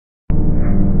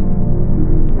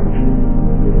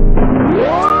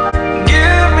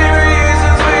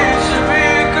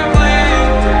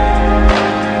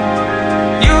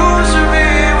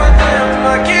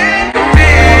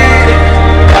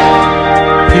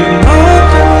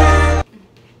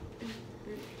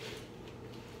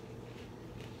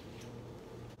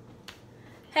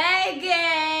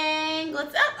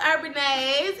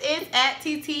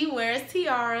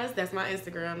Tiaras. That's my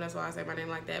Instagram. That's why I say my name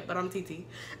like that. But I'm TT.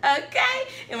 Okay?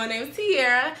 And my name is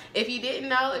Tiara. If you didn't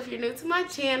know, if you're new to my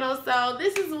channel. So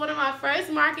this is one of my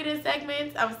first marketing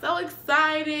segments. I'm so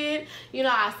excited. You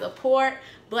know, I support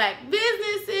Black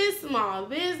businesses, small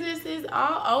businesses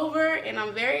all over. And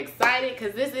I'm very excited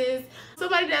because this is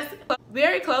somebody that's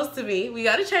very close to me. We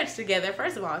go to church together.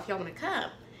 First of all, if y'all want to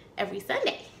come every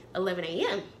Sunday, 11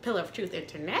 a.m., Pillar of Truth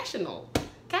International.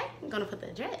 Okay? I'm going to put the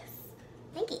address.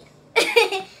 Thank you.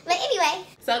 But anyway.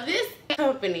 So this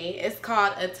company is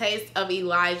called A Taste of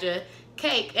Elijah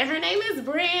Cake. And her name is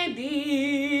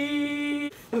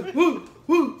Brandi.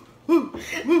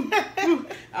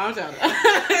 I'm joking.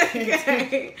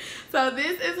 Okay. So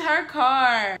this is her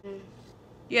card.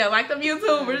 Yeah, like them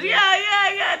YouTubers.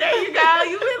 Yeah. There you go.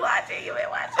 You've been watching.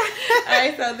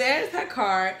 Alright, so there's her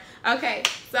card. Okay,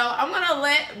 so I'm going to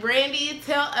let Brandi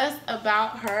tell us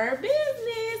about her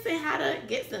business and how to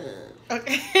get some.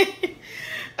 Okay.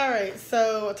 Alright,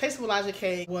 so A Taste of Elijah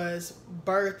Cake was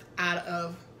birthed out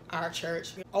of our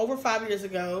church. Over 5 years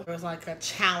ago, there was like a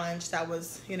challenge that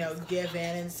was, you know, given.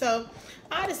 And so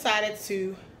I decided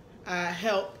to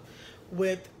help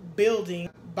with building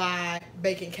by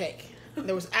baking cake.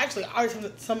 There was actually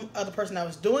already some other person that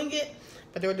was doing it,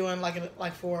 but they were doing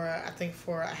like for I think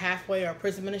for a halfway or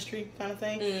prison ministry kind of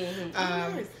thing.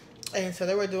 Nice. And so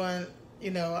they were doing,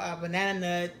 you know, a banana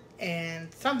nut and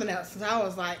something else. And I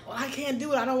was like, well, I can't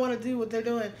do it. I don't want to do what they're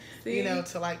doing, you know,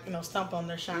 to like, you know, stomp on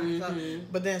their shine. So,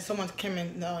 but then someone came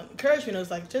and encouraged me and it was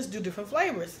like, just do different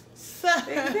flavors. So,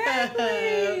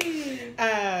 Exactly.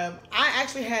 I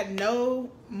actually had no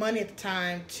money at the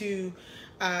time to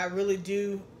really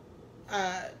do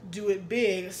it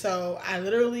big, so I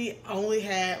literally only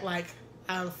had like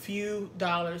a few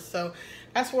dollars. So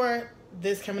that's where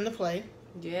this came into play.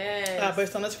 Yes.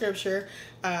 Based on the scripture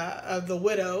of the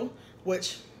widow,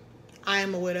 which I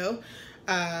am a widow,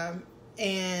 and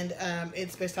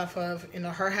it's based off of, you know,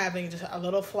 her having just a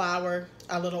little flour,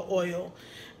 a little oil,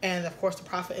 and of course the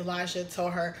prophet Elijah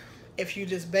told her, if you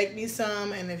just bake me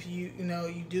some, and if you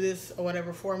do this or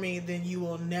whatever for me, then you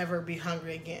will never be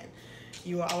hungry again.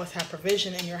 You will always have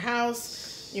provision in your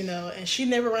house, you know. And she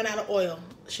never ran out of oil.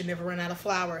 She never ran out of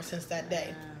flour since that day.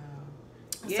 Wow.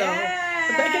 Yes.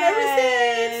 So, baking ever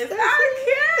since. Okay.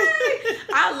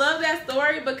 I love that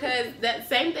story because that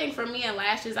same thing for me and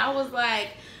lashes. I was like,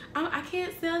 I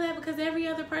can't sell that because every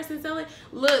other person selling.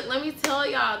 Look, let me tell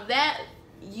y'all that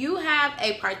you have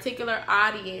a particular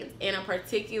audience and a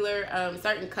particular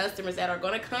certain customers that are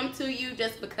going to come to you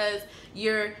just because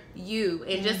you're you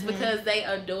and just because they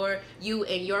adore you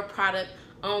and your product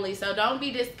only. So don't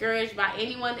be discouraged by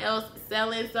anyone else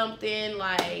selling something.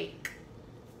 Like,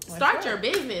 start your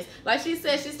business. Like she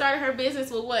said, she started her business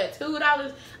with what,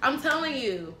 $2? I'm telling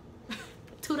you,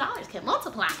 $2 can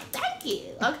multiply. Thank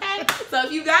you. Okay. So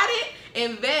if you got it,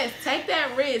 invest. Take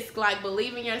that risk. Like,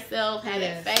 believe in yourself. Have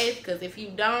that faith. Because if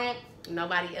you don't,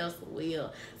 nobody else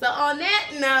will. So on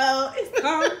that note, it's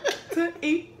time to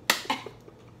eat.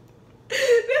 This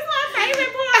is my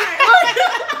favorite part.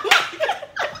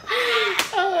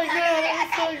 Oh my God, I'm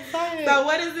so excited. So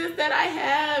what is this that I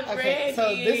have, Okay, Brandi?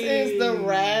 so this is the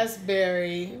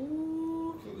raspberry.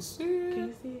 Ooh. Can you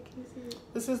see it?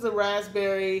 This is the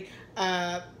raspberry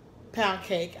pound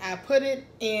cake. I put it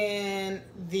in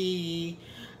the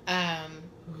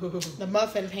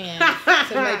muffin pan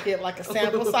to make it like a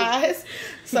sample size.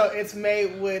 So it's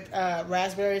made with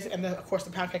raspberries and then of course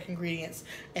the pound cake ingredients.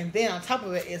 And then on top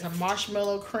of it is a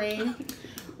marshmallow cream.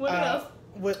 What else?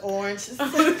 With orange.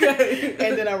 Okay.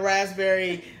 And then a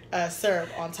raspberry syrup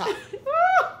on top.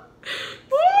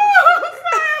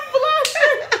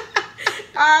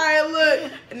 Alright, look.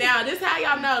 Now, this is how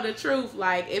y'all know the truth.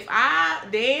 Like, if I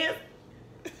dance,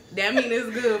 that means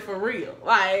it's good for real.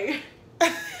 Like,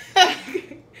 oh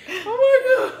my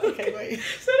God. Okay, wait.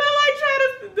 Should I like try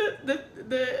the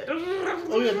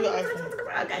Oh, yeah, do the icing.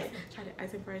 Okay. Try the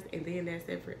icing first and then that's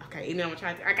it for, okay, and then I'm gonna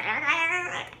try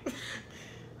okay.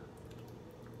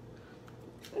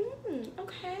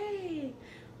 Okay.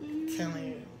 Telling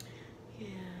you.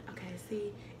 Yeah, okay,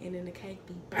 see, and then the cake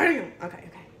be bam. Okay.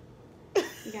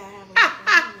 You gotta have a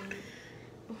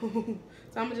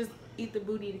So I'm gonna just eat the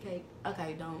booty of the cake.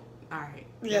 Okay, don't. Alright.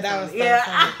 Yeah, that was yeah.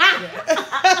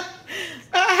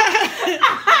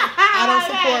 I don't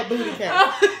support booty cake.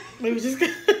 Maybe just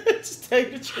tell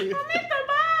you the truth. I'm at the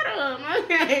bottom.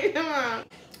 Okay, come on.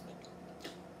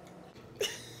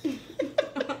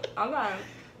 Okay.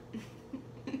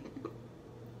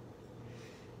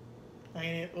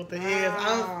 Ain't it what the is?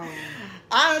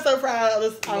 I'm so proud of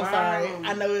this. I'm sorry.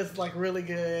 I know it's like really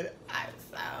good.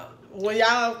 When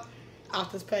y'all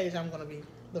off this page, I'm gonna be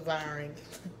devouring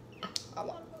a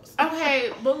lot of those. notes.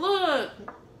 Okay, but look.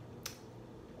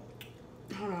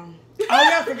 Hold on. Oh,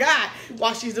 yeah, I forgot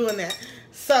while she's doing that.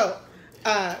 So,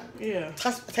 Yeah.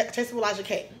 Taste of Elijah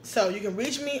Cake. So you can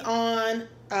reach me on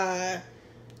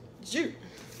you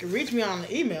can reach me on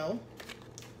the email.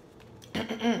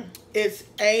 It's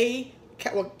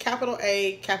capital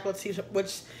A, capital T,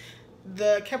 which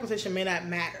the capitalization may not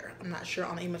matter. I'm not sure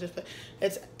on the email, but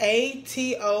it's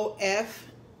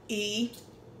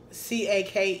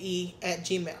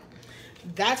ATOFECAKE@gmail.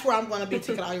 That's where I'm going to be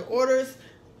taking all your orders.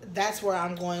 That's where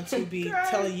I'm going to be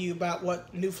telling you about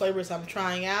what new flavors I'm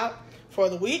trying out for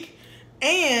the week.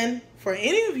 And for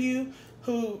any of you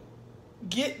who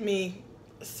get me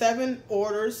 7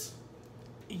 orders,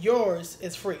 yours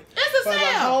is free. It's a for sale.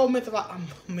 the whole month of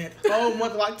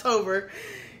October.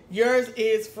 Yours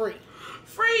is free.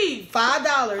 Free.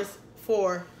 $5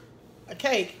 for a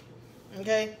cake.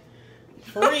 Okay?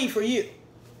 Free for you.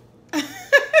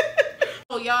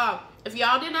 So y'all, if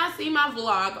y'all did not see my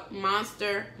vlog,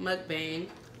 Monster Mukbang,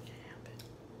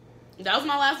 that was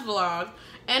my last vlog.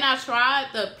 And I tried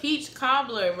the peach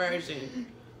cobbler version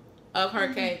of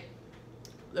her cake.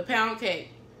 The pound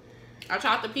cake. I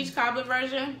tried the peach cobbler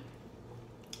version.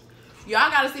 Y'all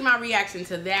got to see my reaction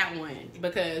to that one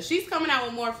because she's coming out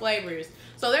with more flavors.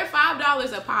 So they're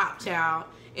 $5 a pop, child.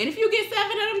 And if you get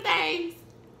 7 of them things,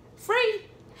 free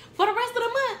for the rest of the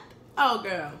month. Oh,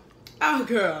 girl. Oh,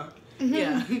 girl.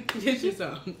 Yeah. Get you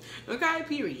some. Okay?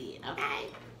 Period. Okay?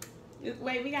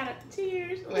 Wait, we got to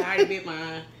cheers. Well, I already bit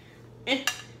mine. Yeah.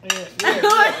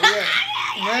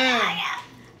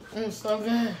 So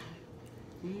good.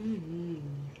 Mm-hmm.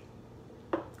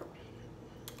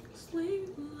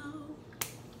 Sleep low.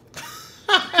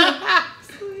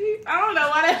 Sleep. I don't know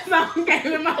why that song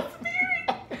came in my spirit.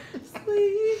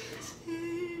 Sleep,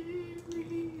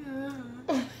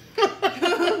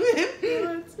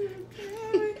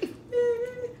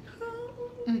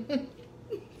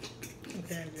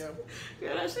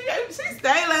 Girl, she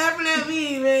stay laughing at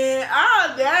me, man,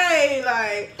 all day.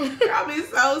 Like, I'll be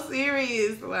so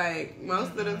serious. Like,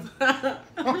 most of the time,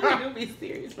 I really do be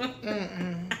serious. I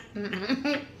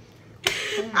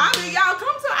mean, y'all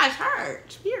come to our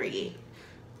church, period.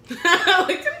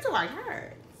 Like, come to our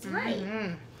church.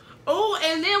 Right. Oh,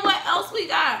 and then what else we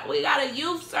got? We got a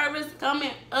youth service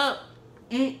coming up.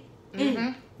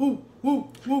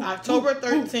 October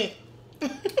 13th.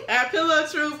 At Pillow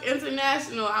Truth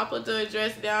International. I'll put the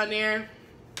address down there.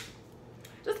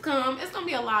 Just come. It's going to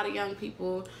be a lot of young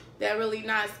people that really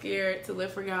not scared to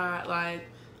live for God. Like,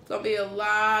 it's going to be a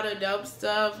lot of dope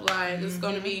stuff. Like, it's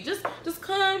going to be just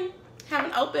come. Have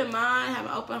an open mind. Have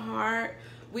an open heart.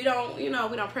 We don't, we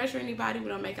don't pressure anybody. We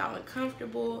don't make y'all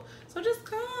uncomfortable. So just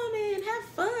come and have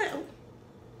fun. Ooh.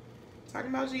 Talking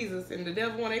about Jesus and the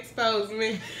devil want to expose me. He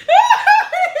want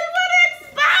to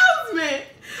expose me.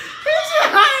 He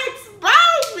trying to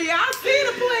expose me. I see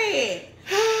the plan.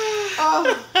 Oh.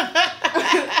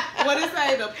 What is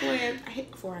that? The plan?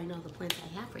 Before I know the plans I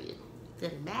have for you.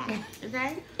 Good and bad.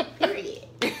 Okay? Period.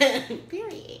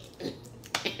 Period.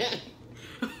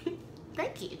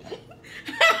 Thank you.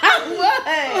 What?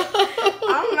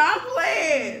 I'm not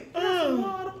playing.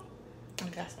 I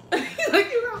got some. Look,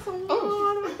 you got some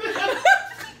water.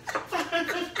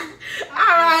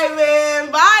 All right,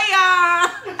 man. Bye, y'all.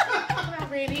 I'm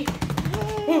not ready.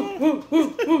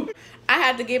 I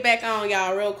had to get back on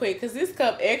y'all real quick because this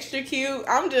cup extra cute.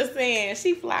 I'm just saying,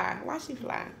 she fly. Why she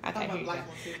fly? I can't hear you. I'm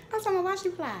talking about why she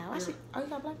fly. Why she? Oh, you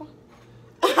got a black one?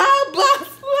 Black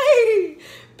lady.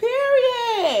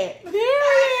 Period.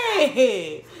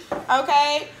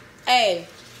 Okay. Hey,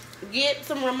 get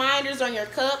some reminders on your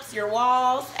cups, your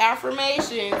walls,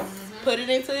 affirmations. Put it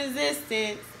into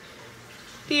existence.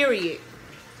 Period.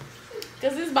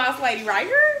 Cause this boss lady right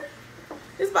here.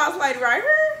 Because this boss lady right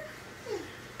here.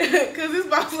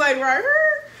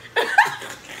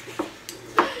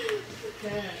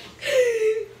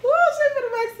 Woo, she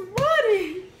finna make some money.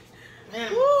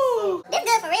 Woo. This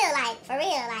good for real, like,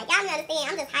 y'all don't understand.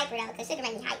 I'm just hyper though, because sugar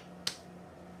make me hype.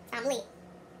 I'm lit.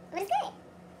 But it's good.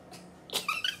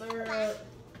 Syrup.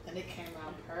 And it came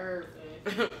out perfect.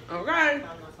 Okay. I'm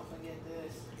not gonna forget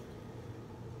this.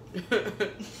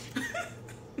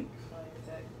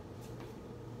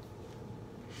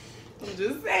 I'm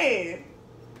just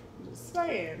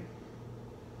saying.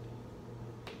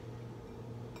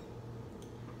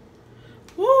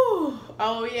 Woo.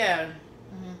 Oh, yeah.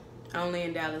 Only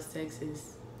in Dallas,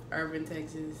 Texas. Irving,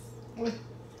 Texas.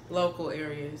 Local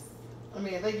areas. I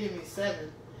mean, if they give me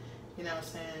 7, you know what I'm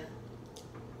saying?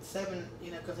 7,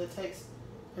 because it takes...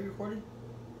 Are you recording?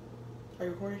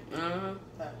 Uh-huh.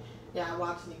 Yeah, I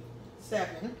watched me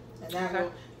 7. And that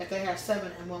will, if they have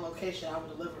 7 in one location, I will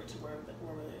deliver it to wherever they are.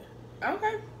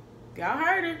 Okay. Y'all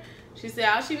heard her. She said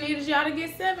all she needed y'all to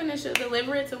get 7 and she'll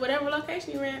deliver it to whatever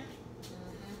location you're at.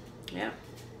 Yep.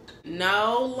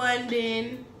 No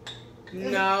London.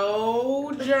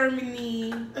 No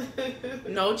Germany.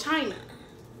 No China.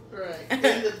 Right. In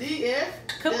the DF.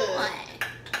 Come on.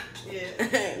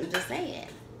 Yeah. Just saying.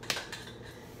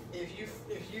 If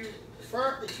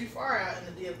you far out in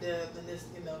the DF, then this,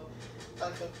 you know,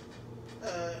 like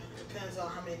depends on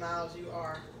how many miles you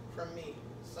are from me.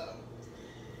 So.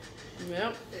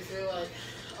 Yep. If you're like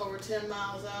over 10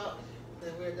 miles out,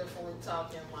 then we're definitely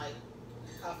talking like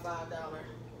a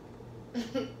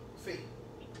 $5 fee.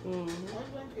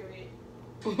 Point blank period.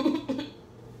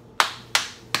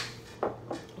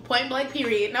 Point blank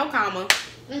period. No comma.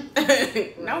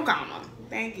 No comma.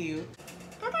 Thank you.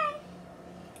 Okay.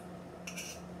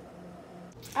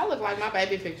 I look like my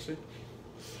baby picture.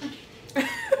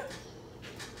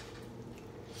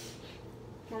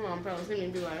 My mom probably see me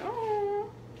and be like, oh,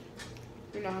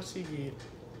 you know how she get.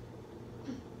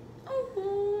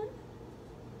 Oh.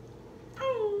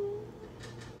 Oh.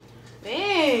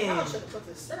 Man. I should have put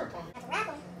the syrup on it. That's a wrap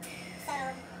 'em. So,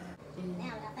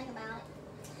 now we gotta think about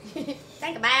it.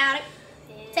 Think about it.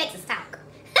 Yeah. Texas talk.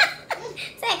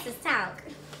 Texas talk.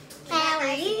 How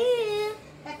are you?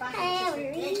 How are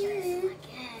you?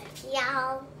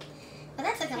 Y'all. But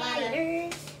that took a lot of...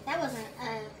 That wasn't,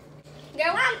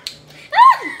 Girl, I'm...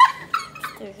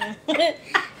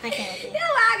 I can't. You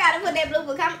know why I gotta put that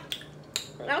blooper come...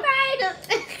 Okay.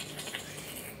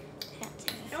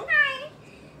 Okay.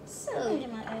 So...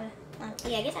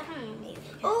 Yeah, I guess I found it.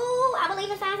 Ooh, I believe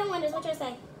in signs and wonders. What you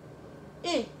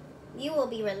say? You will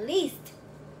be released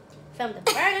from the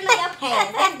burden of your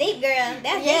past. That's deep, girl.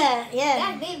 That's deep.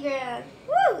 That's deep, girl.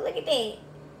 Woo, look at that.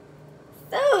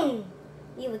 Soon,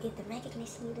 you will get the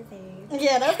recognition you deserve.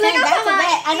 Yeah, those came back to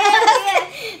back. I know.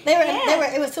 They were.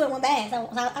 It was 2 in 1 bag. So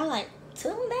I was like, 2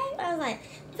 in 1 bag. I was like,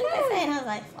 what did they say? And I was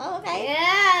like, oh, okay. Yeah.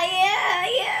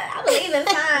 I believe in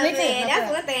signs, Me too, man. no That's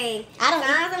problem. one thing. I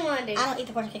Signs and wonders. don't eat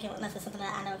the pork and chicken unless it's something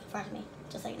that I know is for me.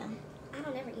 Just so you know. I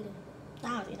don't ever eat them. I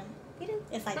don't eat them. You do?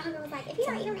 It's like, My husband was like, if you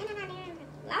don't eat them,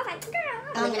 I was like, girl, I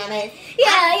I don't don't believe in know. that.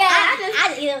 I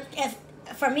just eat them as,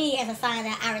 for me, as a sign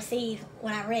that I receive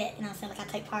what I read. You know what I'm saying? Like, I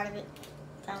take part of it.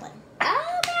 So I'm like,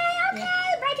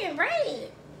 Okay. Breaking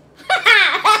bread.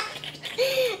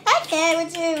 I can't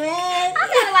with you, man. I'm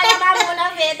kind of like your mama when I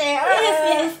fed there.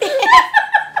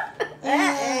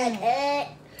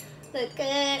 Look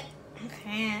good.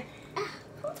 Okay.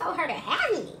 Who told her to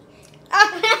have me?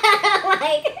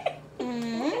 Like,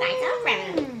 where did I come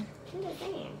from? I'm just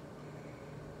saying.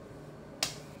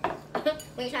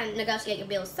 When you're trying to negotiate your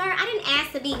bills, sir, I didn't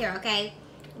ask to be here, okay?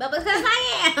 But because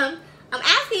I am, I'm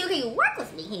asking you, can you work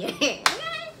with me here?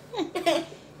 Okay?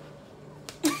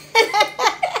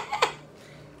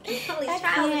 All these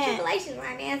trials and tribulations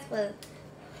I can ask for.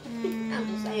 I'm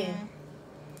just saying.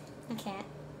 I can't.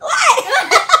 What?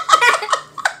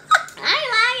 I ain't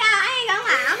lying, y'all. I ain't gonna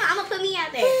lie. I'm gonna put me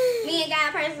out there. Me and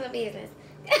God personal business.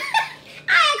 I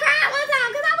ain't cried one time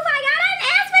because I was like, God, I didn't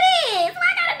ask for this. Why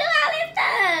I gotta do all this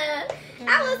stuff?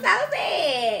 I was so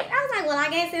sad. I was like, well, I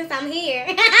guess since I'm here,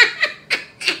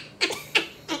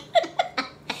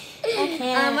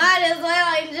 I might as well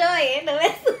enjoy it.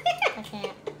 I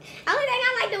can't. Only thing I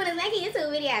like doing is making YouTube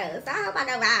videos. So I hope I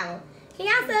go viral. Can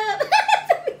y'all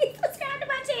subscribe to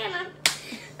my channel?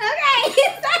 Okay,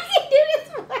 so I can do this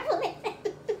for a living.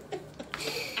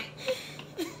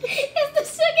 It's the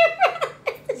sugar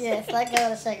fries. Yes, let go of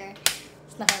the sugar.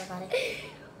 It's not for everybody.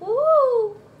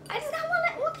 Ooh, I just got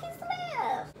one piece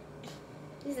left.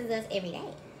 This is us every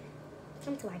day.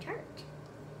 Come to our church.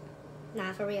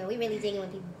 Nah, for real. We really genuine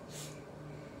people.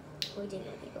 We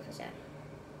genuine people for sure.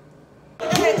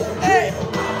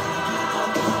 Hey.